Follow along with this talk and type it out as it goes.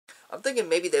I'm thinking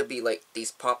maybe there'd be like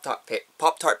these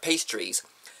Pop-Tart pastries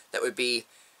that would be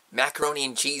macaroni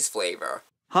and cheese flavor.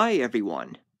 Hi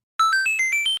everyone.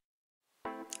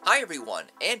 Hi everyone,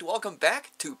 and welcome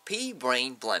back to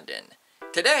Pea-Brain Blending.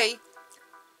 Today,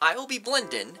 I will be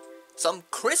blending some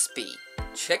crispy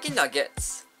chicken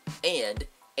nuggets and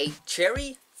a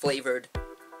cherry-flavored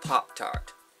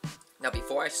Pop-Tart. Now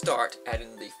before I start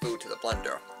adding the food to the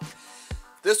blender,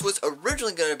 this was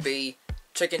originally going to be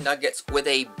chicken nuggets with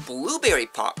a blueberry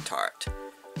Pop-Tart.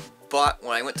 But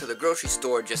when I went to the grocery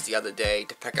store just the other day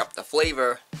to pick up the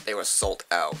flavor, they were sold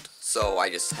out. So I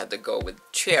just had to go with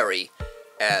cherry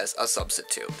as a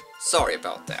substitute. Sorry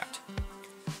about that.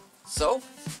 So,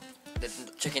 the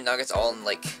chicken nuggets all in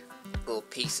like little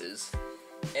pieces.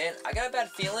 And I got a bad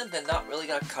feeling they're not really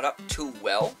going to cut up too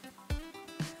well.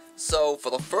 So,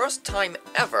 for the first time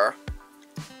ever,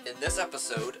 in this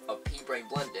episode of Pea-Brain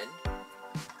Blending,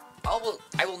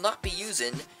 I will not be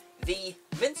using the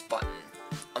mince button.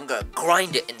 I'm gonna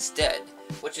grind it instead,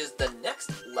 which is the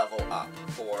next level up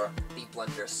for the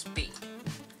blender speed.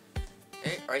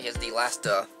 Okay, alright, here's the last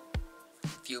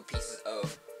few pieces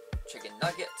of chicken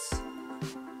nuggets.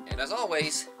 And as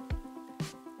always,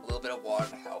 a little bit of water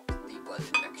to help the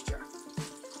blended mixture.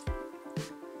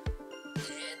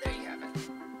 And there you have it.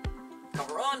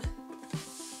 Cover on.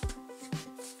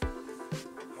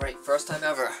 Alright, first time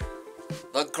ever.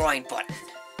 The grind button.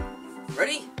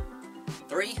 Ready?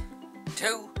 3,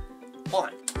 2,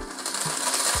 1.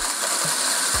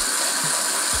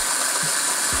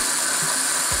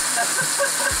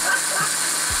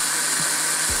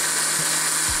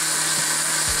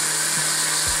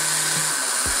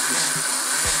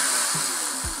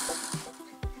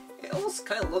 It almost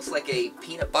kind of looks like a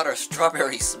peanut butter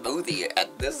strawberry smoothie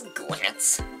at this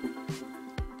glance.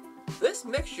 This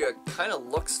mixture kind of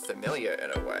looks familiar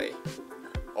in a way.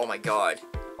 Oh my god.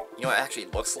 You know what it actually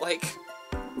looks like?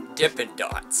 Dippin'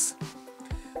 Dots.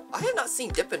 I have not seen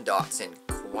Dippin' Dots in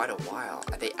quite a while.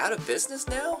 Are they out of business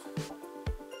now?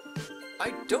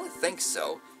 I don't think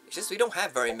so. It's just we don't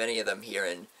have very many of them here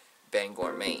in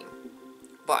Bangor, Maine.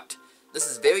 But this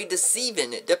is very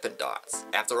deceiving Dippin' Dots.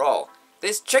 After all,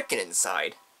 there's chicken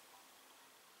inside.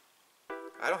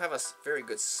 I don't have a very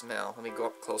good smell. Let me go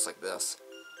up close like this.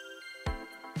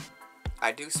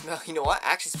 I do smell, you know what?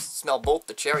 I actually smell both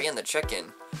the cherry and the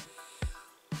chicken.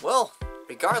 Well,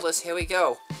 regardless, here we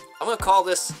go. I'm going to call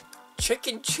this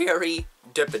Chicken Cherry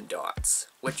Dippin' Dots,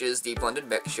 which is the blended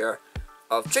mixture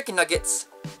of chicken nuggets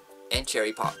and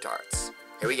cherry Pop-Tarts.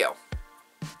 Here we go.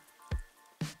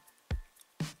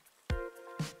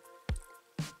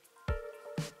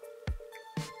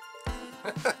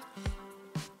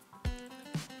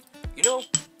 You know,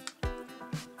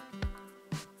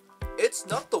 it's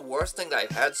not the worst thing that I've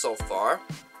had so far,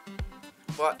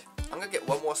 but I'm gonna get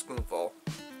one more spoonful,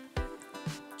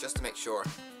 just to make sure.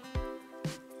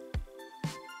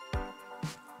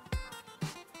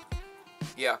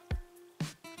 Yeah,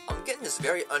 I'm getting this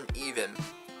very uneven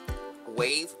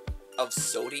wave of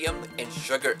sodium and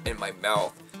sugar in my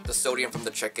mouth. The sodium from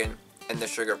the chicken and the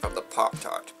sugar from the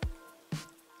Pop-Tart.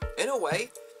 In a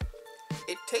way,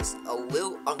 it tastes a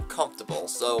little uncomfortable,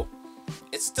 so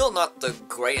it's still not the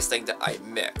greatest thing that I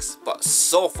mix, but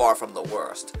so far from the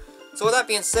worst. So with that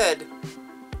being said,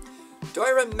 do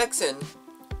I recommend mixing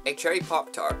a cherry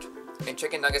Pop-Tart and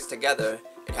chicken nuggets together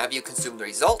and have you consume the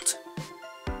result?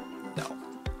 No.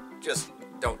 Just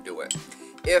don't do it.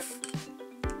 If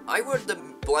I were to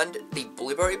blend the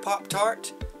blueberry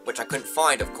Pop-Tart, which I couldn't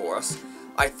find of course,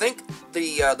 I think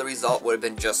the result would have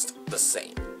been just the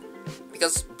same.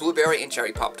 Because blueberry and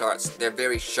cherry Pop-Tarts, they're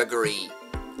very sugary,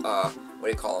 what do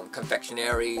you call them,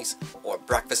 confectionaries, or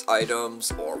breakfast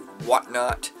items, or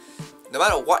whatnot. No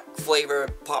matter what flavor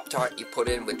Pop-Tart you put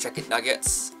in with chicken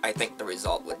nuggets, I think the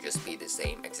result would just be the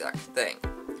same exact thing.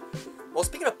 Well,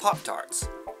 speaking of Pop-Tarts,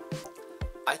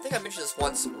 I think I mentioned this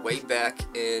once way back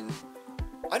in,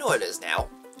 I know what it is now.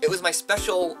 It was my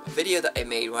special video that I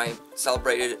made when I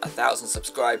celebrated 1,000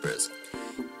 subscribers.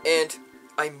 And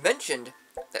I mentioned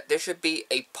that there should be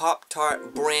a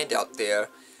Pop-Tart brand out there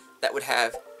that would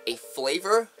have a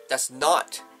flavor that's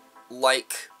not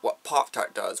like what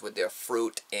Pop-Tart does with their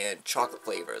fruit and chocolate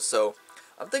flavors. So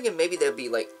I'm thinking maybe there'd be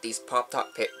like these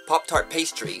Pop-Tart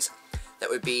pastries that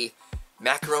would be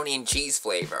macaroni and cheese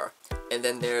flavor. And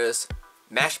then there's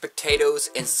mashed potatoes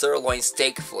and sirloin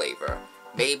steak flavor.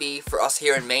 Maybe for us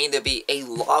here in Maine there'd be a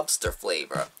lobster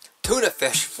flavor, tuna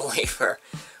fish flavor.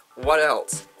 What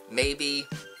else? Maybe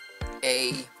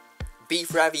a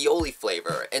beef ravioli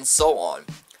flavor, and so on.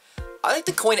 I like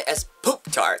to coin it as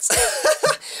Poop-Tarts.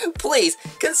 Please,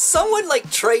 can someone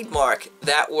like trademark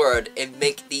that word and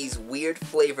make these weird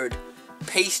flavored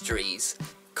pastries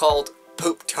called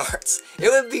Pop-Tarts. It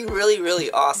would be really,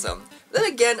 really awesome. Then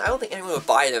again, I don't think anyone would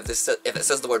buy it if it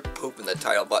says the word poop in the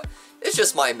title, but it's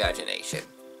just my imagination.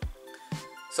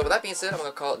 So with that being said, I'm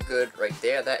going to call it good right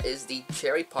there. That is the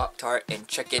cherry Pop-Tart and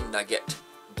chicken nugget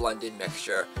blended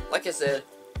mixture. Like I said,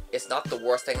 it's not the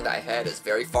worst thing that I had. It's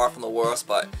very far from the worst,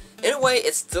 but in a way,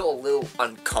 it's still a little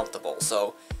uncomfortable.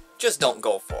 So just don't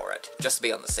go for it, just to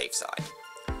be on the safe side.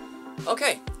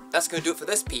 Okay, that's going to do it for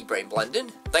this Pea-Brain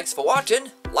Blending. Thanks for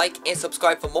watching. Like and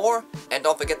subscribe for more. And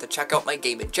don't forget to check out my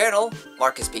gaming channel,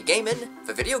 Markis P Gaming,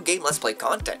 for video game Let's Play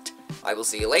content. I will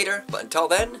see you later, but until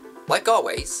then, like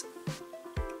always,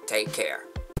 take care.